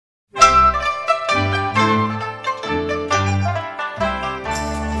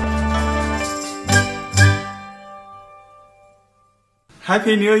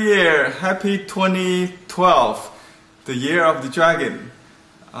Happy New Year! Happy 2012, the year of the dragon.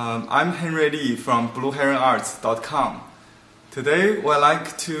 I'm Henry Lee from BlueHeronArts.com. Today, we'd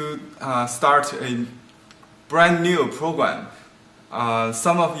like to start a brand new program.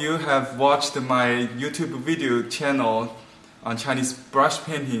 Some of you have watched my YouTube video channel on Chinese brush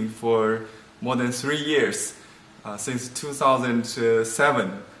painting for more than 3 years, since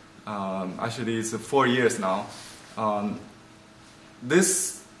 2007. Actually, it's 4 years now.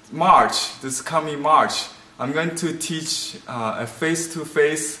 This coming March, I'm going to teach a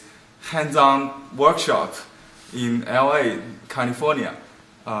face-to-face hands-on workshop in LA, California.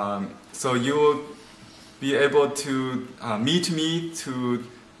 So you will be able to meet me to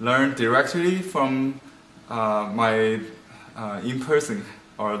learn directly from my in-person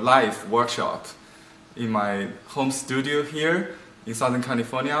or live workshop in my home studio here in Southern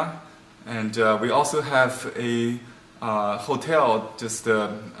California. And we also have a hotel just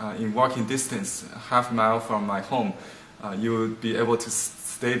in walking distance, half a mile from my home. You will be able to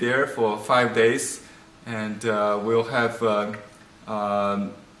stay there for 5 days, and we'll have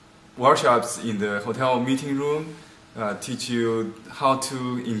workshops in the hotel meeting room, teach you how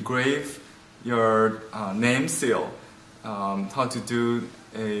to engrave your name seal, how to do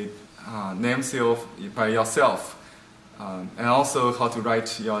a name seal by yourself. And also how to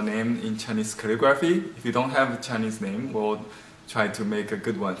write your name in Chinese calligraphy. If you don't have a Chinese name, we'll try to make a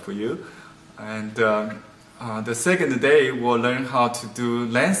good one for you. And the second day, we'll learn how to do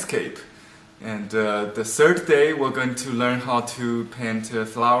landscape. And the third day, we're going to learn how to paint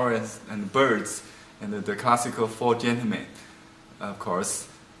flowers and birds, and the classical four gentlemen, of course.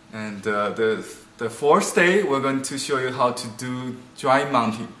 And the fourth day, we're going to show you how to do dry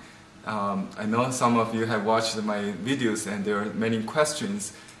mounting. I know some of you have watched my videos and there are many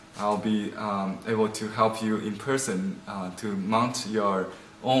questions. I'll be able to help you in person to mount your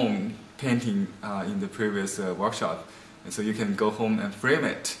own painting in the previous workshop, and so you can go home and frame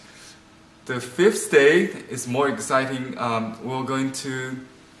it. The fifth day is more exciting. We're going to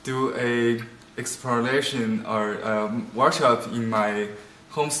do a exploration or workshop in my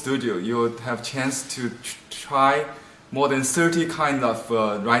home studio. You'll have chance to try more than 30 kinds of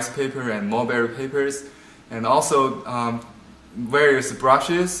rice paper and mulberry papers, and also various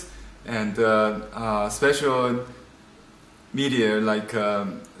brushes and special media like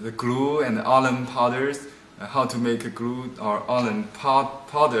the glue and alum powders, how to make a glue or alum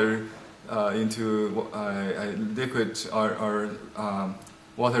powder into a liquid or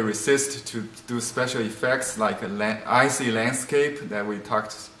water resist to do special effects like icy landscape that we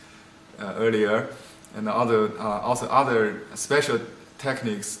talked earlier. And also other special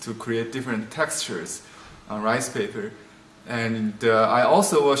techniques to create different textures on rice paper. And I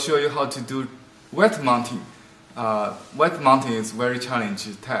also will show you how to do wet mounting. Wet mounting is a very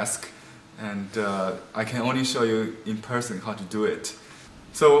challenging task, and I can only show you in person how to do it.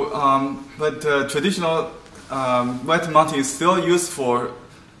 So, but traditional wet mounting is still used for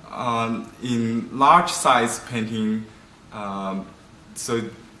in large size painting. So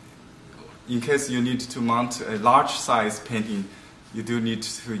in case you need to mount a large size painting, you do need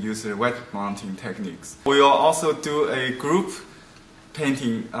to use the wet mounting techniques. We will also do a group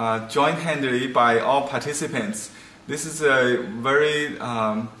painting joint-handedly by all participants. This is a very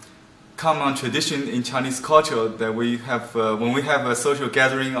common tradition in Chinese culture that we have when we have a social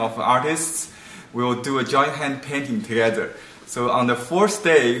gathering of artists, we will do a joint hand painting together. So on the fourth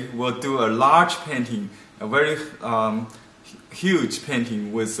day, we'll do a large painting, a very huge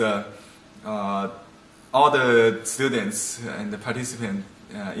painting with all the students and the participants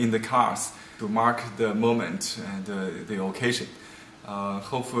in the class to mark the moment and the occasion.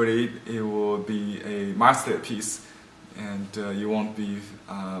 Hopefully it will be a masterpiece, and you won't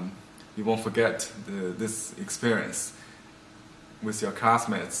forget this experience with your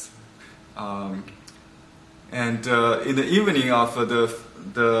classmates. And in the evening of the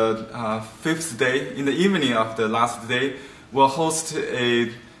fifth day, in the evening of the last day, we'll host a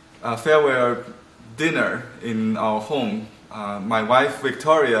farewell dinner in our home. My wife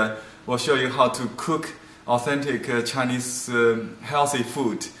Victoria will show you how to cook authentic Chinese healthy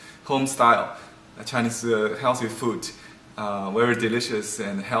food, home style Chinese healthy food, very delicious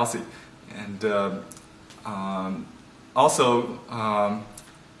and healthy. And also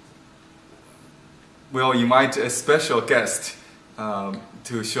we'll invite a special guest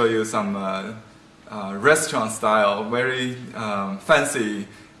to show you some restaurant style, very fancy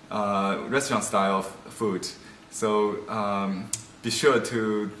restaurant style food. So be sure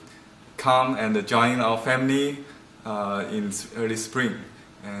to come and join our family in early spring.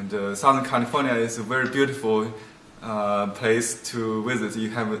 And Southern California is a very beautiful place to visit.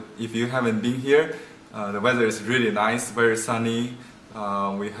 If you haven't been here, the weather is really nice, very sunny.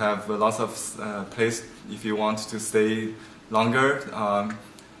 We have lots of place if you want to stay longer.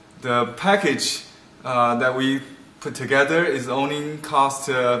 The package that we put together is only cost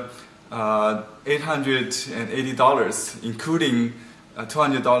 $880, including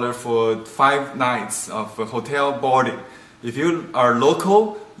 $200 for 5 nights of hotel boarding. If you are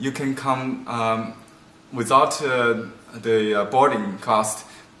local, you can come without the boarding cost.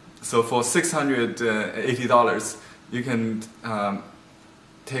 So for $680, you can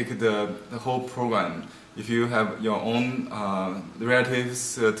take the whole program. If you have your own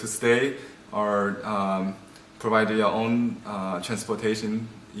relatives to stay, or provide your own transportation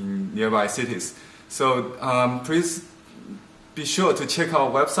in nearby cities. So please be sure to check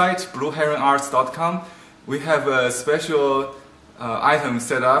our website, blueheronarts.com. We have a special item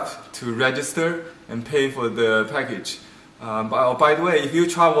set up to register and pay for the package. By the way, if you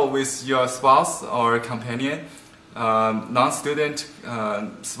travel with your spouse or companion, non-student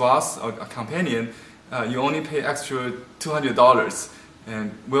spouse or companion, you only pay extra $200.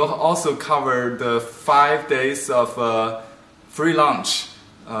 And we'll also cover the 5 days of free lunch.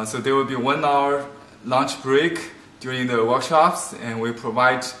 So there will be 1 hour lunch break during the workshops, and we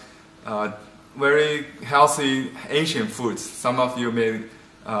provide very healthy Asian foods. Some of you may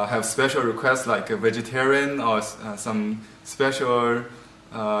have special requests like a vegetarian or some special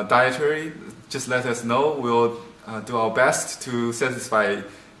dietary. Just let us know. We'll do our best to satisfy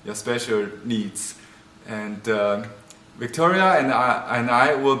your special needs. And Victoria and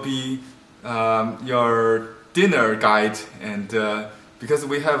I will be your dinner guide, and because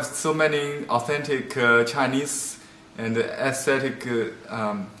we have so many authentic Chinese and ethnic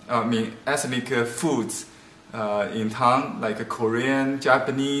foods in town, like Korean,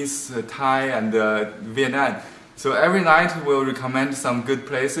 Japanese, Thai, and Vietnam. So every night we'll recommend some good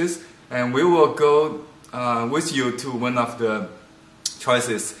places, and we will go with you to one of the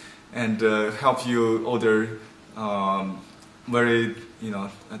choices and help you order very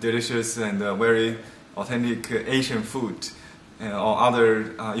delicious and very authentic Asian food, or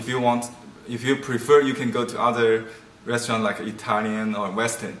other. If you prefer, you can go to other restaurants like Italian or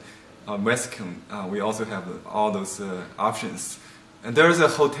Western or Mexican. We also have all those options. And there is a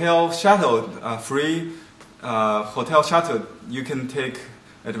hotel shuttle, free hotel shuttle. You can take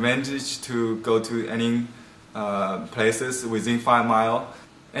advantage to go to any places within 5 miles.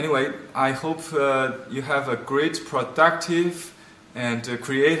 Anyway, I hope you have a great, productive, and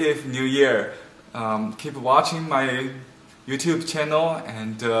creative new year. Keep watching my YouTube channel,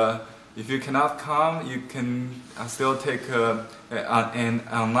 and if you cannot come, you can still take an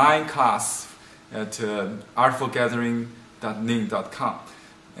online class at artfulgathering.ning.com.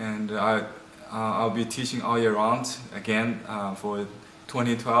 And I'll be teaching all year round again for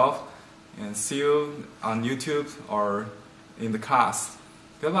 2012. And see you on YouTube or in the class.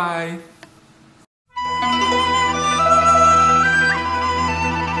 Goodbye.